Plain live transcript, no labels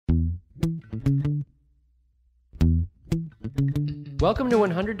Welcome to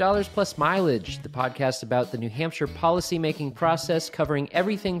 $100 Plus Mileage, the podcast about the New Hampshire policymaking process covering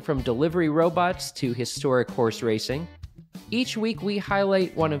everything from delivery robots to historic horse racing. Each week, we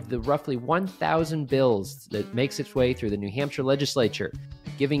highlight one of the roughly 1,000 bills that makes its way through the New Hampshire Legislature,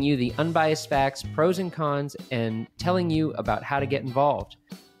 giving you the unbiased facts, pros and cons, and telling you about how to get involved.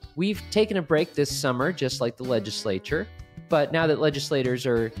 We've taken a break this summer, just like the legislature, but now that legislators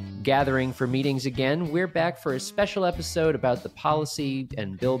are gathering for meetings again, we're back for a special episode about the policy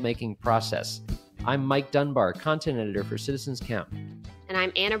and bill-making process. I'm Mike Dunbar, content editor for Citizens Count. And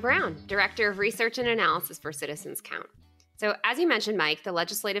I'm Anna Brown, director of research and analysis for Citizens Count. So as you mentioned, Mike, the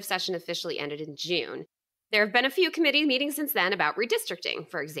legislative session officially ended in June. There have been a few committee meetings since then about redistricting,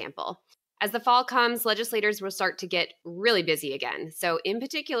 for example. As the fall comes, legislators will start to get really busy again. So in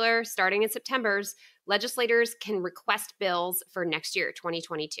particular, starting in September, legislators can request bills for next year,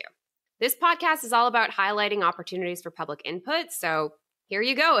 2022. This podcast is all about highlighting opportunities for public input. So here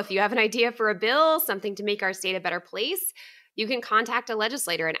you go. If you have an idea for a bill, something to make our state a better place, you can contact a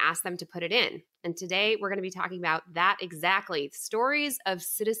legislator and ask them to put it in. And today we're going to be talking about that exactly, stories of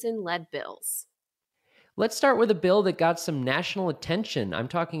citizen-led bills. Let's start with a bill that got some national attention. I'm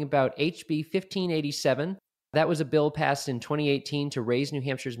talking about HB 1587. That was a bill passed in 2018 to raise New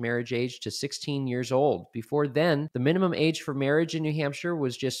Hampshire's marriage age to 16 years old. Before then, the minimum age for marriage in New Hampshire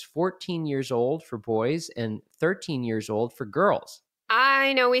was just 14 years old for boys and 13 years old for girls.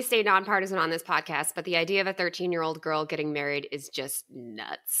 I know we stay nonpartisan on this podcast, but the idea of a 13-year-old girl getting married is just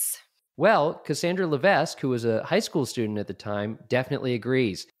nuts. Well, Cassandra Levesque, who was a high school student at the time, definitely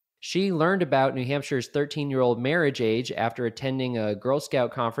agrees. She learned about New Hampshire's 13-year-old marriage age after attending a Girl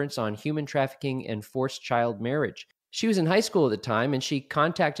Scout conference on human trafficking and forced child marriage. She was in high school at the time, and she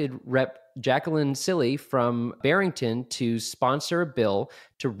contacted Rep. Jacqueline Silly from Barrington to sponsor a bill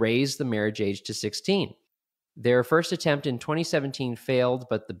to raise the marriage age to 16. Their first attempt in 2017 failed,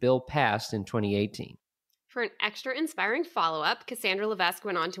 but the bill passed in 2018. For an extra inspiring follow-up, Cassandra Levesque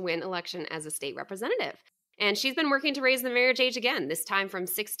went on to win election as a state representative. And she's been working to raise the marriage age again, this time from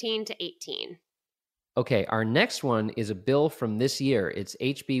 16 to 18. Okay, our next one is a bill from this year. It's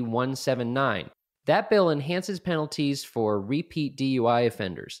HB 179. That bill enhances penalties for repeat DUI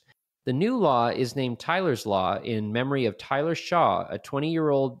offenders. The new law is named Tyler's Law in memory of Tyler Shaw, a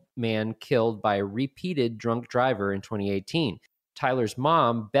 20-year-old man killed by a repeated drunk driver in 2018. Tyler's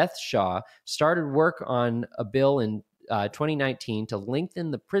mom, Beth Shaw, started work on a bill in 2019 to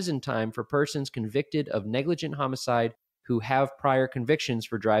lengthen the prison time for persons convicted of negligent homicide who have prior convictions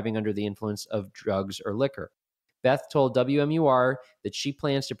for driving under the influence of drugs or liquor. Beth told WMUR that she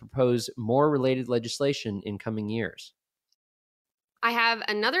plans to propose more related legislation in coming years. I have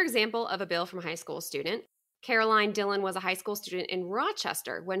another example of a bill from a high school student. Caroline Dillon was a high school student in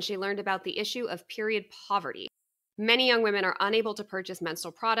Rochester when she learned about the issue of period poverty. Many young women are unable to purchase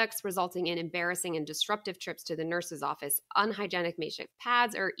menstrual products, resulting in embarrassing and disruptive trips to the nurse's office, unhygienic makeshift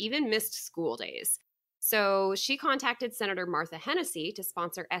pads, or even missed school days. So she contacted Senator Martha Hennessy to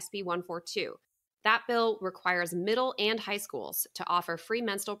sponsor SB 142. That bill requires middle and high schools to offer free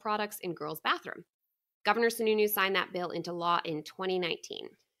menstrual products in girls' bathrooms. Governor Sununu signed that bill into law in 2019.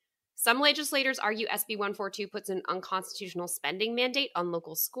 Some legislators argue SB 142 puts an unconstitutional spending mandate on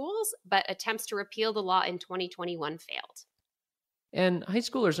local schools, but attempts to repeal the law in 2021 failed. And high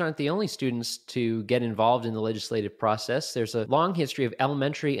schoolers aren't the only students to get involved in the legislative process. There's a long history of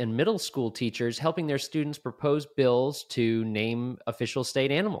elementary and middle school teachers helping their students propose bills to name official state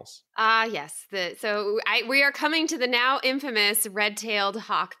animals. Yes. We are coming to the now infamous red-tailed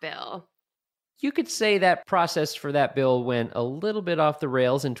hawk bill. You could say that process for that bill went a little bit off the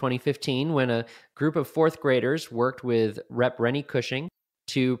rails in 2015 when a group of fourth graders worked with Rep. Rennie Cushing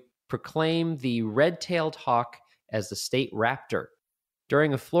to proclaim the red-tailed hawk as the state raptor.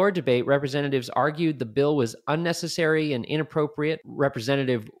 During a floor debate, representatives argued the bill was unnecessary and inappropriate.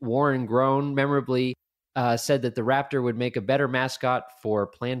 Representative Warren Groen memorably said that the raptor would make a better mascot for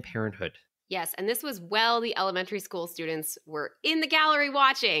Planned Parenthood. Yes, and this was while the elementary school students were in the gallery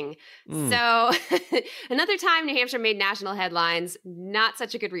watching. So another time New Hampshire made national headlines. Not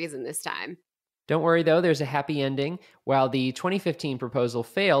such a good reason this time. Don't worry, though, there's a happy ending. While the 2015 proposal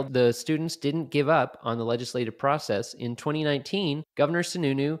failed, the students didn't give up on the legislative process. In 2019, Governor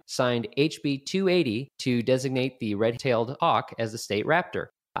Sununu signed HB 280 to designate the red-tailed hawk as the state raptor.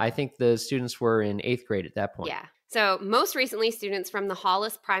 I think the students were in 8th grade at that point. Yeah. So most recently, students from the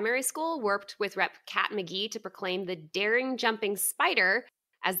Hollis Primary School worked with Rep. Kat McGee to proclaim the daring jumping spider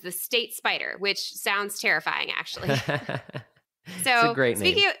as the state spider, which sounds terrifying, actually. So a great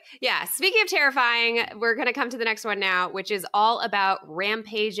name. Speaking of terrifying, we're going to come to the next one now, which is all about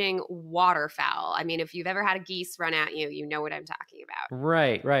rampaging waterfowl. I mean, if you've ever had a geese run at you, you know what I'm talking about.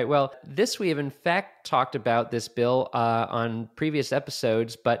 Right. Well, we have in fact talked about this bill on previous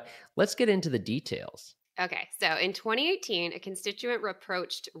episodes, but let's get into the details. Okay, so in 2018, a constituent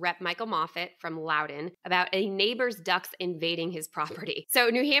reproached Rep. Michael Moffitt from Loudoun about a neighbor's ducks invading his property. So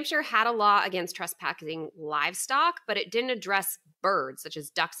New Hampshire had a law against trespassing livestock, but it didn't address birds such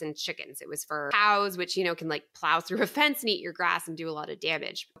as ducks and chickens. It was for cows, which, can like plow through a fence and eat your grass and do a lot of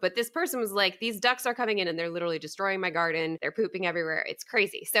damage. But this person was like, these ducks are coming in and they're literally destroying my garden. They're pooping everywhere. It's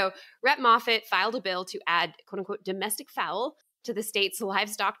crazy. So Rep. Moffitt filed a bill to add, quote unquote, domestic fowl to the state's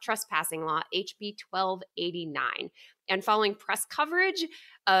livestock trespassing law, HB 1289. And following press coverage,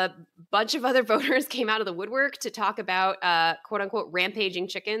 a bunch of other voters came out of the woodwork to talk about, quote unquote, rampaging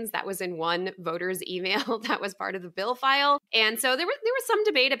chickens. That was in one voter's email that was part of the bill file. And so there was some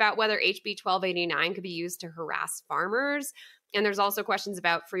debate about whether HB 1289 could be used to harass farmers. And there's also questions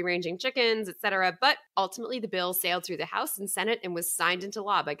about free-ranging chickens, et cetera. But ultimately, the bill sailed through the House and Senate and was signed into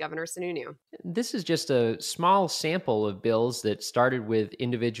law by Governor Sununu. This is just a small sample of bills that started with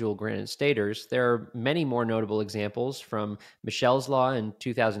individual granite staters. There are many more notable examples, from Michelle's Law in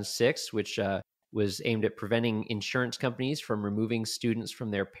 2006, which was aimed at preventing insurance companies from removing students from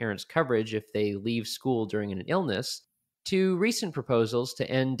their parents' coverage if they leave school during an illness, to recent proposals to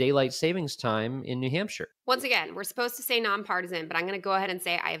end daylight savings time in New Hampshire. Once again, we're supposed to say nonpartisan, but I'm going to go ahead and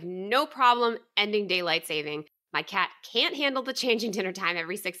say I have no problem ending daylight saving. My cat can't handle the changing dinner time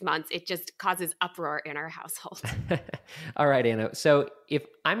every 6 months. It just causes uproar in our household. All right, Anna. So if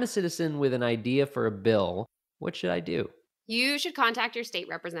I'm a citizen with an idea for a bill, what should I do? You should contact your state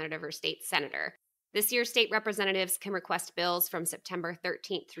representative or state senator. This year, state representatives can request bills from September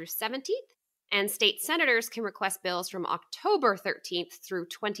 13th through 17th. And state senators can request bills from October 13th through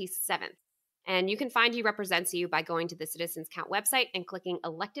 27th. And you can find who represents you by going to the Citizens Count website and clicking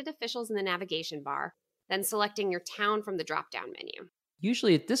Elected Officials in the navigation bar, then selecting your town from the drop-down menu.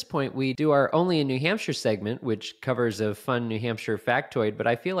 Usually at this point, we do our Only in New Hampshire segment, which covers a fun New Hampshire factoid, but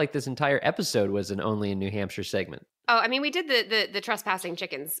I feel like this entire episode was an Only in New Hampshire segment. Oh, I mean, we did the trespassing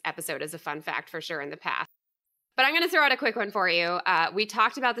chickens episode as a fun fact for sure in the past. But I'm going to throw out a quick one for you. We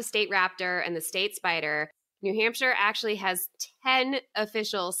talked about the state raptor and the state spider. New Hampshire actually has 10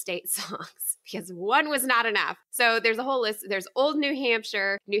 official state songs because one was not enough. So there's a whole list. There's Old New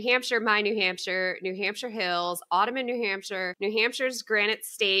Hampshire, My New Hampshire, New Hampshire Hills, Autumn in New Hampshire, New Hampshire's Granite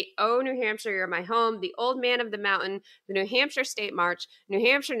State, Oh, New Hampshire, You're My Home, The Old Man of the Mountain, the New Hampshire State March, New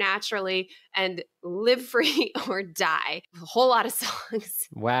Hampshire Naturally, and Live Free or Die. A whole lot of songs.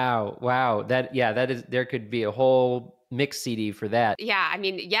 Wow. That is, there could be a whole mix CD for that. Yeah, I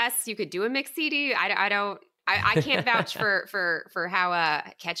mean, yes, you could do a mix CD. I can't vouch for how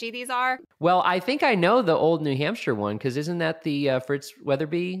catchy these are. Well, I think I know the Old New Hampshire one, because isn't that the Fritz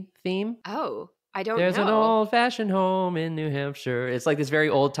Weatherby theme? Oh, I don't There's know. An old-fashioned home in New Hampshire. It's like this very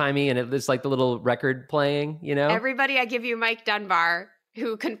old-timey, and it's like the little record playing, Everybody, I give you Mike Dunbar,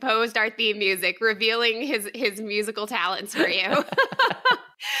 who composed our theme music, revealing his musical talents for you.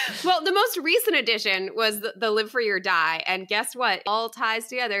 Well, the most recent addition was the Live Free or Die. And guess what? It all ties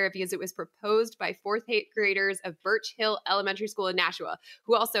together because it was proposed by fourth graders of Birch Hill Elementary School in Nashua,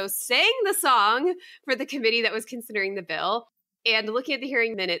 who also sang the song for the committee that was considering the bill. And looking at the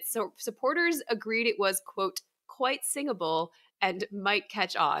hearing minutes, so supporters agreed it was, quote, quite singable and might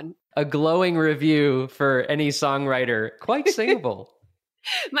catch on. A glowing review for any songwriter. Quite singable.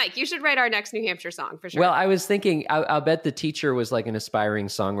 Mike, you should write our next New Hampshire song for sure. Well, I was thinking, I'll bet the teacher was like an aspiring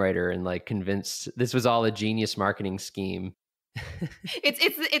songwriter and like convinced this was all a genius marketing scheme. It's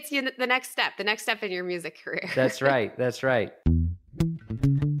the next step in your music career. That's right.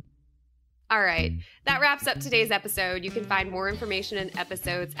 All right. That wraps up today's episode. You can find more information and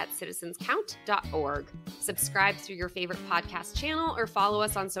episodes at citizenscount.org. Subscribe through your favorite podcast channel or follow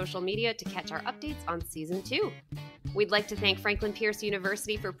us on social media to catch our updates on Season 2. We'd like to thank Franklin Pierce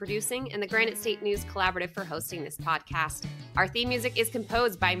University for producing and the Granite State News Collaborative for hosting this podcast. Our theme music is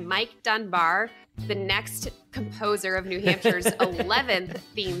composed by Mike Dunbar, the next composer of New Hampshire's 11th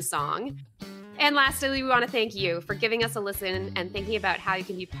theme song. And lastly, we want to thank you for giving us a listen and thinking about how you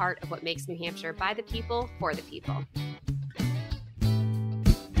can be part of what makes New Hampshire by the people, for the people.